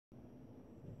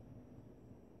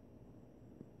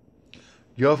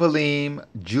Yophalim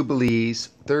Jubilees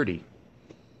 30.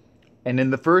 And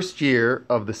in the first year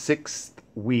of the 6th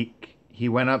week, he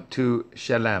went up to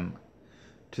Shelem,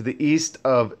 to the east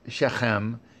of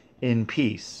Shechem, in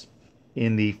peace,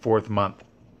 in the 4th month.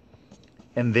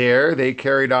 And there they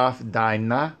carried off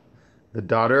Dinah, the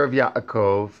daughter of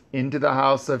Yaakov, into the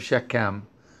house of Shechem,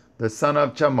 the son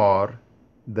of Chamor,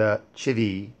 the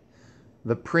Chivi,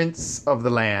 the prince of the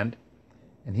land,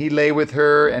 and he lay with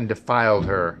her and defiled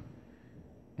her.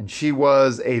 And she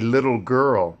was a little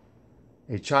girl,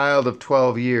 a child of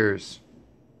 12 years.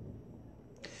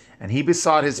 And he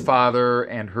besought his father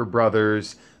and her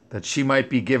brothers that she might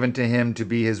be given to him to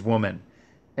be his woman.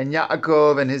 And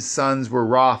Yaakov and his sons were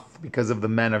wroth because of the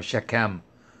men of Shechem,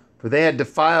 for they had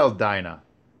defiled Dinah,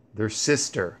 their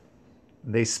sister.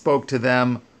 And they spoke to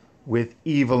them with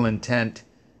evil intent,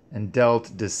 and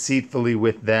dealt deceitfully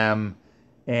with them,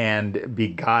 and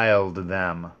beguiled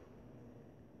them.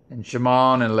 And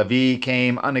Shimon and Levi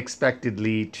came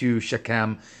unexpectedly to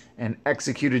Shechem, and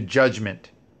executed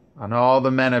judgment on all the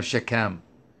men of Shechem,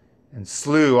 and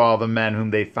slew all the men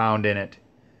whom they found in it,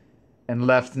 and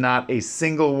left not a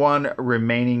single one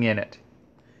remaining in it.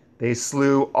 They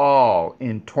slew all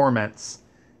in torments,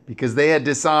 because they had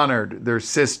dishonored their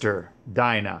sister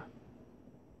Dinah.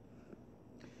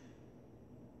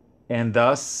 And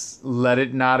thus let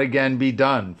it not again be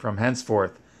done from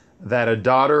henceforth, that a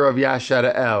daughter of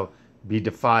Yashara'el be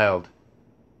defiled.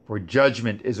 For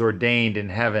judgment is ordained in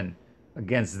heaven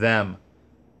against them,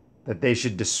 that they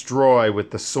should destroy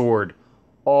with the sword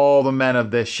all the men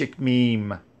of the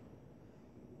Shikmim,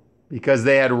 because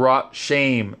they had wrought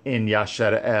shame in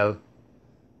Yashara'el.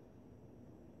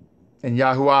 And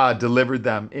Yahuwah delivered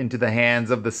them into the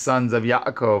hands of the sons of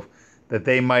Yaakov, that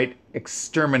they might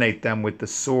exterminate them with the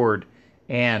sword,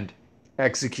 and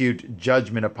execute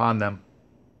judgment upon them.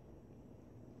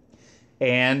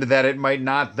 And that it might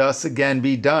not thus again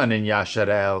be done in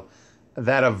Yashara'el,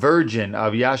 that a virgin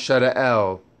of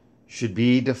Yashara'el should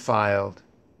be defiled.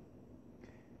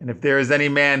 And if there is any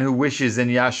man who wishes in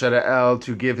Yashara'el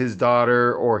to give his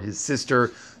daughter or his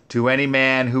sister to any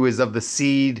man who is of the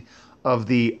seed of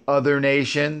the other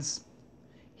nations,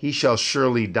 he shall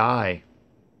surely die.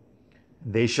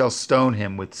 They shall stone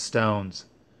him with stones,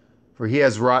 for he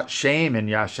has wrought shame in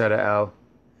Yashara'el.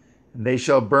 And they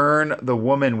shall burn the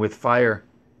woman with fire,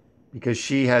 because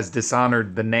she has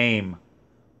dishonored the name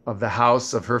of the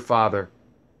house of her father,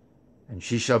 and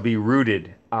she shall be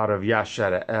rooted out of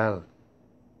Yashara'el.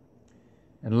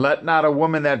 And let not a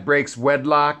woman that breaks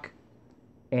wedlock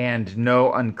and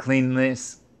no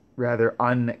uncleanness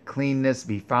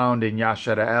be found in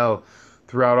Yashara'el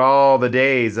throughout all the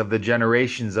days of the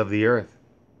generations of the earth.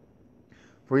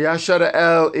 For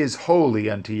Yashara'el is holy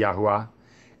unto Yahuwah,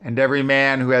 and every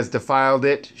man who has defiled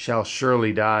it shall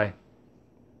surely die.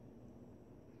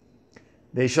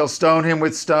 They shall stone him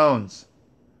with stones,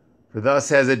 for thus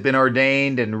has it been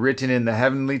ordained and written in the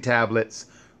heavenly tablets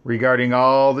regarding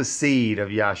all the seed of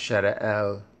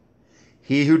Yashara'el.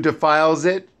 He who defiles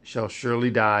it shall surely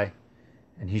die,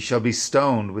 and he shall be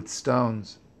stoned with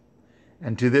stones.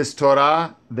 And to this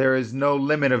Torah there is no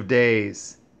limit of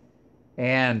days,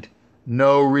 and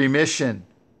no remission,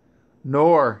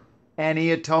 nor any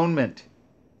atonement.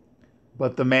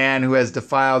 But the man who has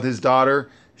defiled his daughter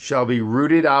shall be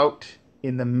rooted out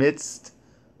in the midst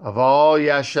of all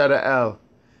Yashara'el,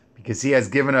 because he has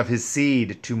given of his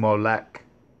seed to Molech,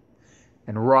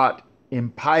 and wrought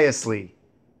impiously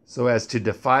so as to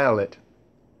defile it.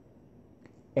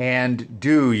 And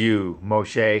do you,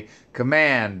 Moshe,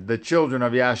 command the children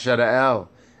of Yashara'el,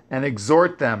 and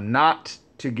exhort them not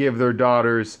to give their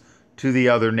daughters to the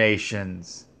other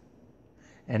nations,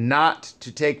 and not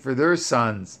to take for their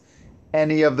sons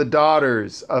any of the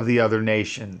daughters of the other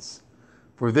nations,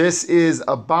 for this is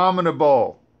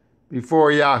abominable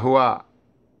before Yahuwah.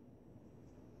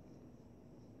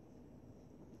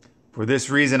 For this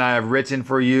reason I have written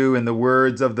for you in the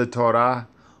words of the Torah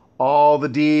all the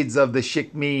deeds of the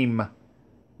Shikmim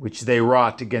which they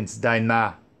wrought against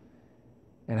Dinah,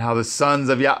 and how the sons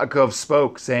of Yaakov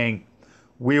spoke, saying,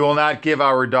 We will not give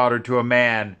our daughter to a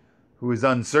man who is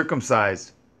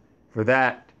uncircumcised, for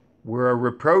that were a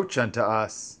reproach unto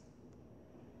us.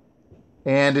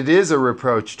 And it is a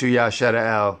reproach to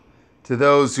Yashara'el, to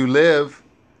those who live,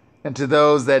 and to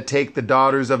those that take the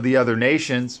daughters of the other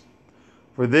nations,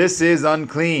 for this is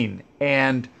unclean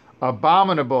and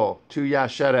abominable to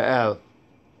Yashara'el.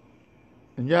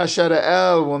 And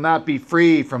Yashara'el will not be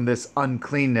free from this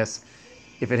uncleanness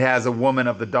if it has a woman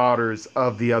of the daughters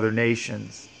of the other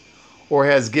nations, or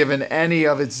has given any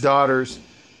of its daughters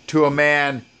to a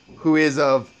man who is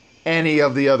of any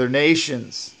of the other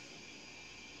nations.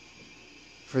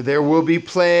 For there will be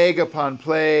plague upon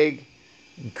plague,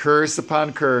 and curse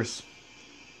upon curse,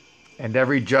 and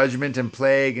every judgment and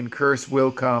plague and curse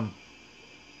will come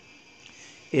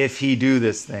if he do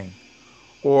this thing,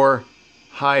 or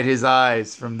hide his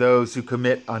eyes from those who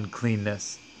commit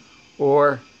uncleanness,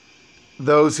 or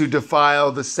those who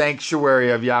defile the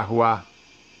sanctuary of Yahuwah,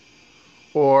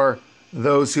 or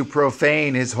those who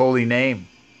profane his holy name.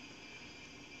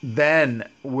 Then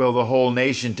will the whole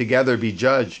nation together be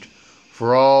judged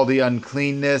for all the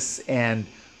uncleanness and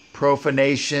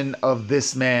profanation of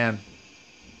this man.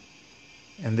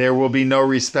 And there will be no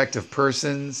respect of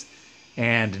persons,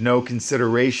 and no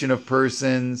consideration of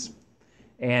persons,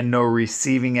 and no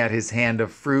receiving at his hand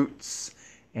of fruits,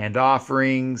 and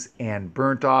offerings, and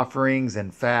burnt offerings,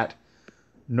 and fat,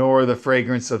 nor the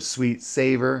fragrance of sweet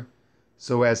savor,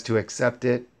 so as to accept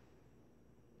it.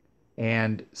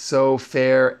 And so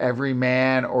fare every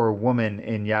man or woman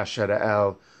in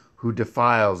Yashara'el who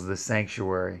defiles the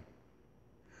sanctuary.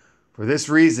 For this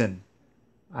reason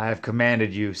I have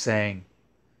commanded you, saying,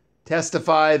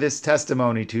 testify this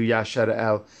testimony to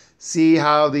Yashara'el. See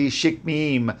how the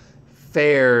Shikmim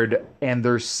fared and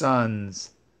their sons,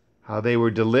 how they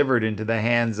were delivered into the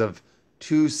hands of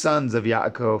 2 sons of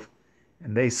Yaakov,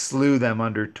 and they slew them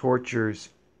under tortures.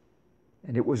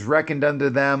 And it was reckoned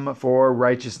unto them for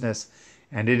righteousness,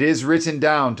 and it is written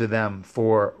down to them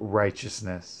for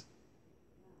righteousness.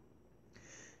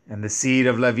 And the seed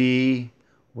of Levi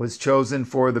was chosen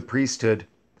for the priesthood,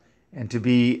 and to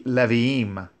be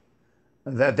Leviim,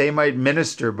 that they might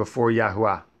minister before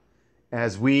Yahuwah,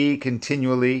 as we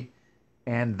continually,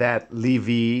 and that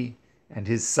Levi and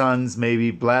his sons may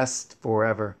be blessed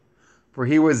forever. For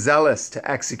he was zealous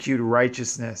to execute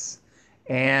righteousness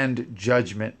and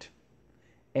judgment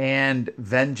and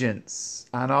vengeance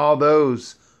on all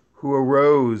those who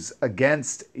arose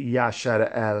against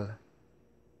Yashara'el.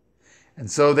 And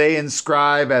so they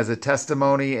inscribe as a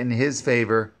testimony in his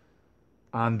favor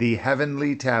on the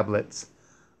heavenly tablets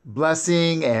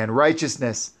blessing and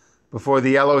righteousness before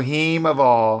the Elohim of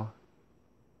all.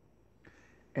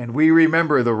 And we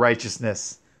remember the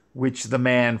righteousness which the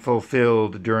man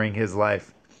fulfilled during his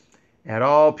life at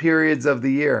all periods of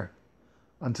the year,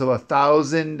 until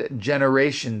 1,000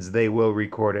 generations they will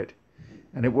record it,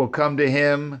 and it will come to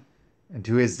him and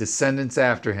to his descendants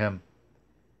after him.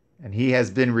 And he has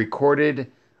been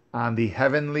recorded on the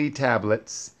heavenly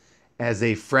tablets as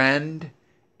a friend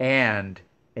and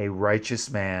a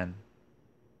righteous man.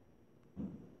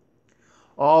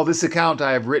 All this account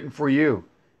I have written for you,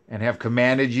 and have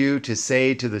commanded you to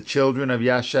say to the children of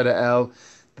Yashara'el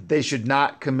that they should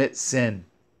not commit sin,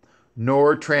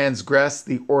 nor transgress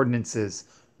the ordinances,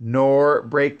 nor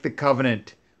break the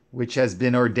covenant which has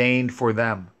been ordained for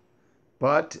them,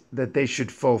 but that they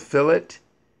should fulfill it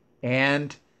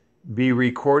and be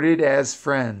recorded as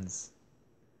friends.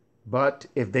 But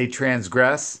if they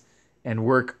transgress and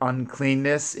work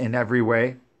uncleanness in every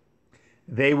way,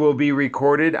 they will be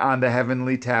recorded on the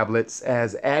heavenly tablets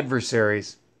as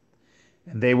adversaries,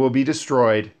 and they will be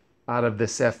destroyed out of the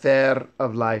Sefer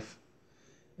of life.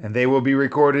 And they will be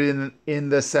recorded in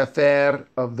the Sefer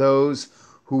of those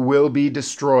who will be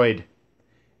destroyed,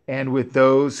 and with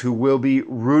those who will be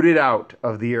rooted out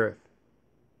of the earth.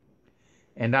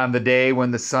 And on the day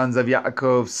when the sons of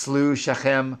Yaakov slew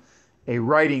Shechem, a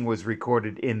writing was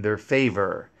recorded in their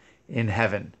favor in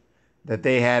heaven, that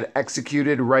they had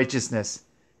executed righteousness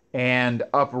and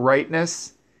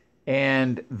uprightness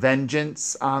and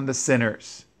vengeance on the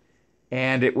sinners.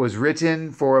 And it was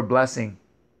written for a blessing.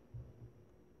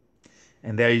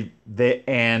 And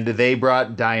they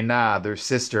brought Dinah, their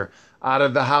sister, out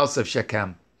of the house of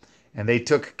Shechem. And they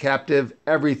took captive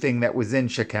everything that was in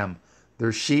Shechem,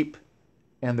 their sheep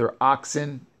and their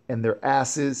oxen and their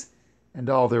asses and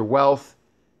all their wealth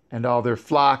and all their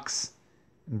flocks,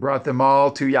 and brought them all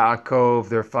to Yaakov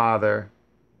their father.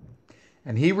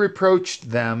 And he reproached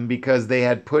them because they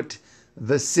had put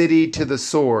the city to the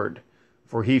sword,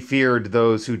 for he feared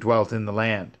those who dwelt in the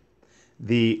land,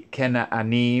 the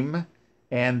Kenaanim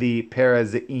and the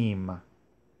Perizim.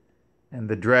 And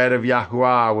the dread of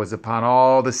Yahuwah was upon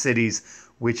all the cities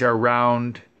which are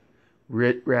around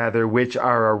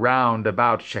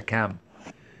about Shechem.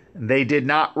 And they did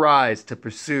not rise to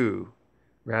pursue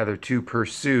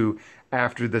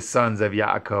after the sons of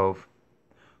Yaakov,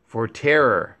 for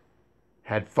terror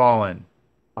had fallen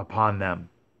upon them.